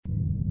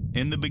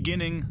In the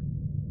beginning,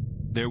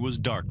 there was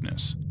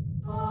darkness.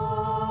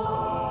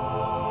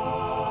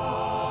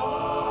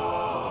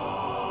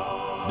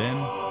 Then,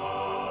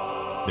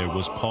 there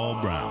was Paul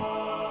Brown.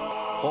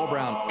 Paul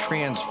Brown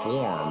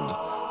transformed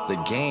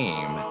the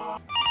game.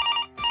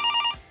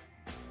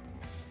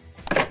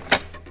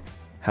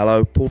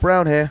 Hello, Paul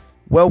Brown here.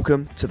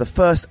 Welcome to the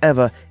first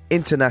ever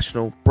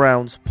International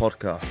Browns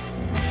podcast.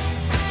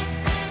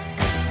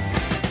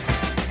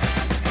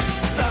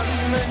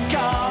 London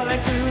calling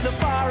to the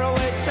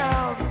faraway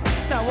towns.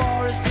 Now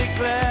war is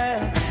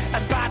declared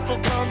and battle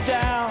come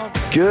down.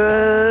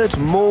 Good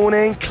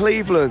morning,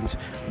 Cleveland.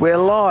 We're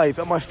live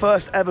at my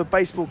first ever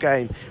baseball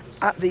game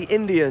at the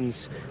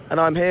Indians, and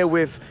I'm here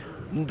with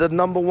the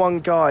number one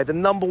guy, the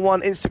number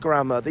one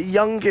Instagrammer, the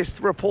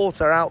youngest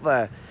reporter out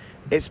there.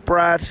 It's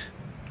Brad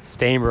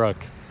Stainbrook.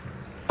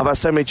 I've had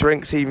so many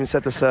drinks, he even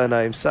said the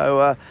surname.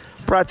 So,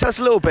 Brad, tell us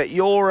a little bit.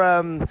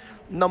 You're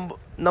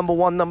number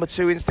one, number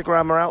two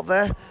Instagrammer out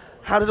there.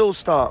 How did it all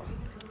start?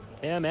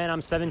 Yeah, man,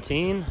 I'm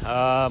 17.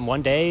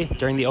 One day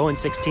during the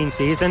 0-16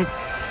 season,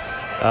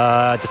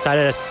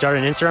 decided to start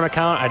an Instagram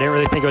account. I didn't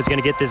really think it was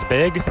going to get this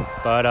big,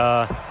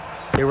 but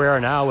here we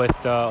are now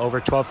with over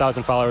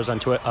 12,000 followers on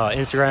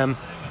Instagram,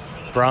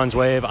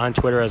 Brownswave on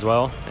Twitter as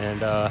well,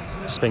 and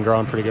just been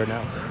growing pretty good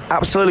now.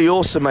 Absolutely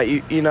awesome,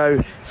 mate. You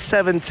know,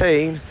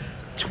 17,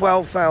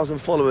 12,000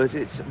 followers.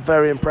 It's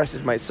very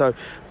impressive, mate. So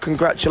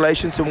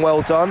congratulations and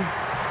well done.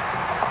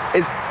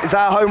 Is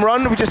that a home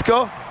run we just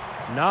got?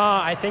 No,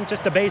 I think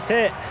just a base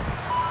hit.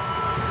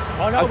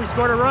 Oh, no, we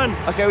scored a run.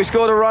 Okay, we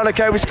scored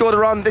a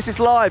run. This is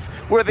live.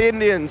 We're at the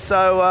Indians,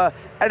 so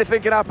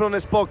anything can happen on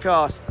this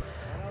podcast.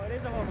 Oh, it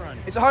is a home run.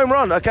 It's a home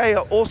run. Okay,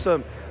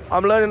 awesome.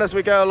 I'm learning as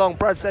we go along.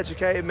 Brad's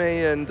educated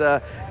me, and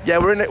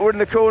we're in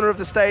the corner of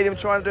the stadium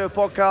trying to do a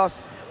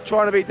podcast,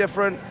 trying to be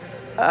different.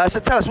 So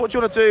tell us, what do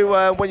you want to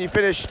do when you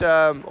finished,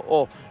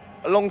 or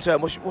long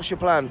term? What's your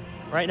plan?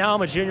 Right now,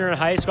 I'm a junior in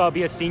high school. I'll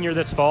be a senior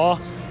this fall.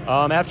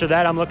 After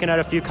that, I'm looking at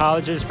a few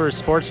colleges for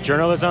sports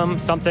journalism,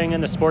 something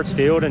in the sports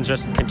field, and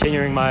just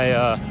continuing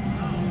my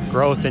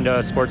growth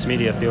into sports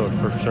media field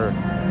for sure.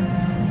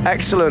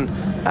 Excellent.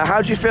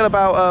 How do you feel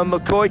about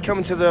McCoy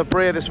coming to the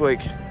Bria this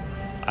week?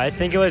 I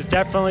think it was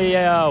definitely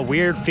a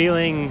weird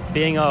feeling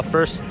being a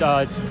first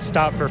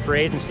stop for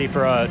free agency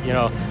for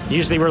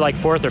usually we're like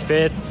fourth or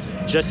fifth,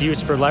 just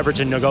used for leverage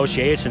and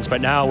negotiations,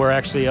 but now we're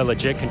actually a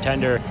legit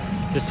contender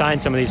to sign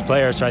some of these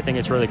players, so I think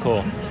it's really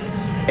cool.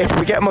 If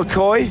we get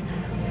McCoy,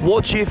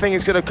 what do you think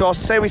it's going to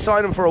cost? Say we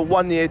sign him for a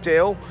one-year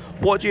deal,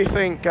 what do you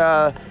think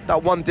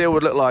that one deal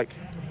would look like?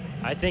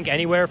 I think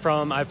anywhere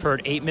from, I've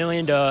heard $8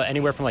 million to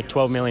anywhere from like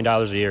 $12 million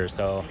a year,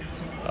 so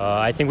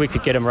I think we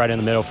could get him right in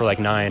the middle for like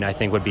 $9 million. I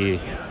think would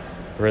be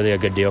really a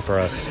good deal for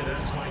us.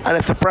 And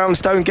if the Browns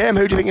don't get him,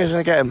 who do you think is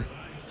going to get him?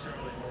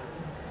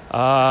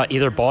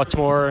 Either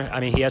Baltimore. I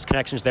mean, he has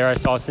connections there. I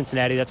saw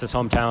Cincinnati. That's his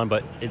hometown,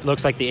 but it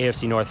looks like the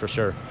AFC North for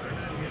sure.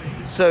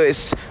 So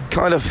it's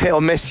kind of hit or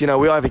miss. You know,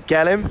 we either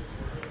get him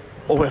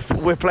or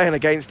we're playing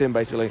against him,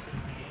 basically.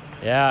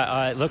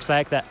 Yeah, it looks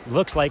like that.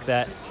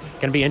 Going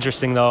to be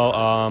interesting though.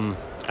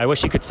 I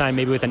wish he could sign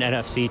maybe with an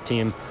NFC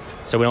team,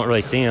 so we don't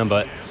really see him.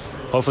 But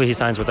hopefully he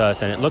signs with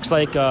us. And it looks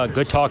like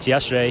good talks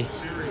yesterday.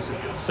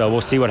 So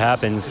we'll see what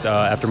happens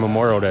after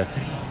Memorial Day.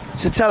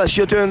 So tell us,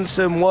 you're doing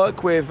some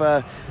work with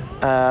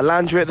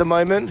Landry at the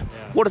moment.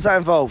 What does that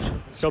involve?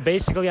 So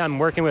basically I'm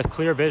working with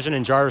Clear Vision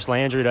and Jarvis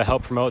Landry to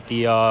help promote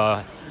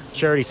the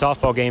charity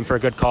softball game for a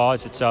good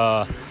cause. It's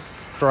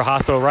for a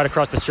hospital right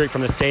across the street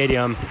from the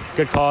stadium.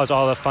 Good cause,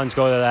 all the funds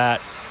go to that.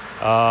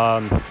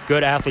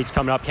 Good athletes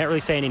coming up. Can't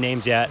really say any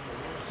names yet,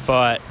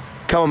 but...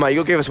 Come on, mate,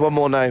 you'll give us one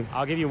more name.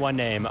 I'll give you one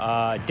name.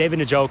 David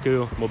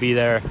Njoku will be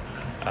there.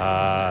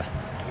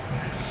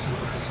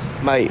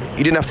 Mate,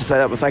 you didn't have to say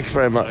that, but thank you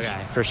very much.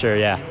 Okay, for sure,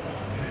 yeah.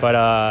 But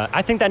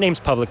I think that name's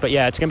public. But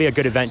yeah, it's going to be a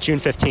good event. June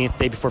 15th,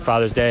 day before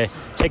Father's Day.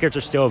 Tickets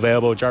are still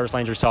available.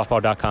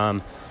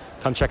 JarvisLandrySoftball.com.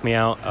 Come check me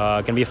out.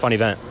 Going to be a fun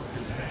event.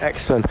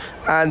 Excellent.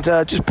 And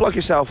just plug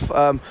yourself.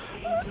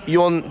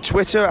 You on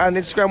Twitter and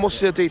Instagram?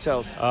 What's your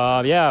details?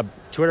 Yeah,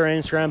 Twitter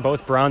and Instagram,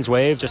 both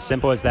Brownswave. Just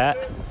simple as that.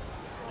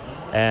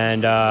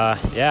 And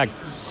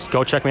just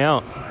go check me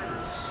out.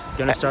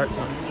 Gonna start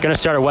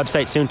a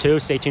website soon too.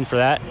 Stay tuned for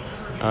that.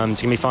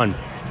 It's gonna be fun.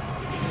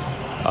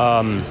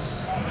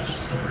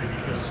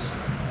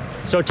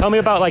 So tell me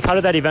about how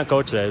did that event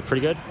go today?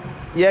 Pretty good?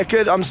 Yeah,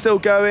 good. I'm still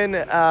going.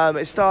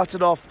 It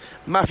started off,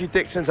 Matthew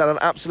Dixon's had an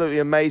absolutely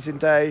amazing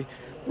day.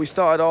 We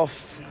started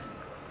off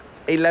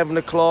 11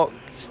 o'clock,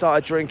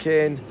 started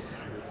drinking.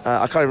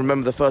 I can't even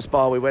remember the first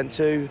bar we went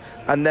to.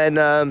 And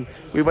then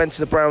we went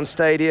to the Browns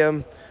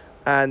Stadium,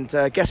 and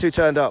guess who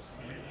turned up?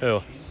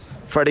 Who?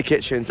 Freddie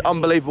Kitchens.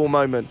 Unbelievable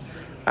moment.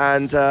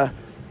 And a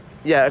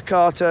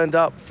car turned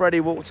up. Freddie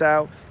walked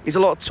out. He's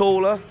a lot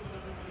taller,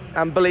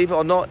 and believe it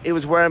or not, he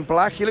was wearing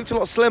black. He looked a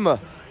lot slimmer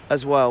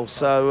as well.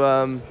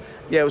 So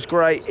it was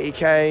great. He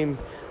came,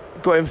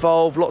 got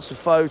involved, lots of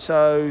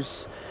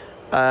photos.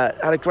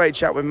 Had a great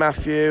chat with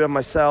Matthew and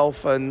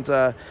myself, and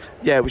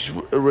it was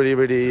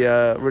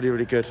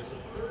really good.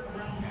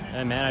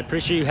 Hey, man, I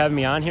appreciate you having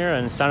me on here,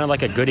 and it sounded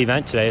like a good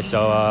event today.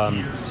 So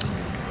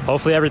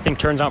hopefully everything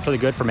turns out for the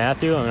good for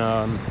Matthew,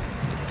 and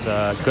it's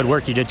good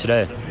work you did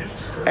today.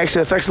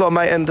 Excellent. Thanks a lot,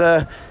 mate. And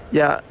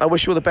I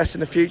wish you all the best in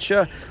the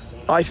future.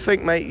 I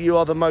think, mate, you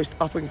are the most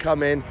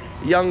up-and-coming,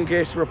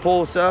 youngest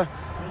reporter.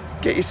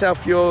 Get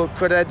yourself your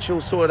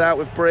credentials sorted out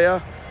with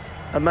Bria,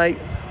 and mate,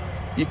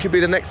 you could be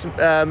the next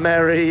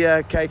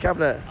Mary Kay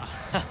Cabinet.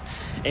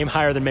 Aim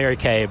higher than Mary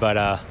Kay,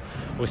 but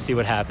we'll see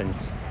what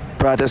happens.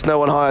 Brad, there's no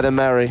one higher than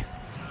Mary.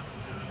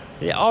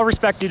 Yeah, all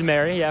respect due to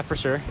Mary, yeah, for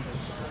sure.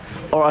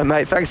 All right,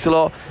 mate, thanks a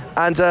lot.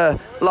 And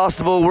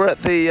last of all, we're at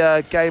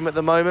the game at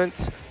the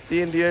moment.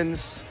 The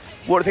Indians,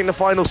 what do you think the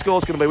final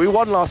score's going to be? We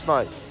won last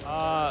night.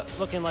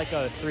 Looking like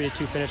a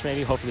 3-2 finish,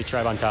 maybe. Hopefully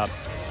Tribe on top.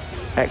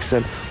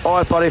 Excellent. All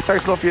right, buddy,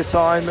 thanks a lot for your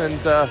time.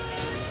 And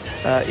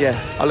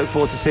I look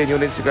forward to seeing you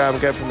on Instagram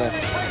and go from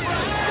there.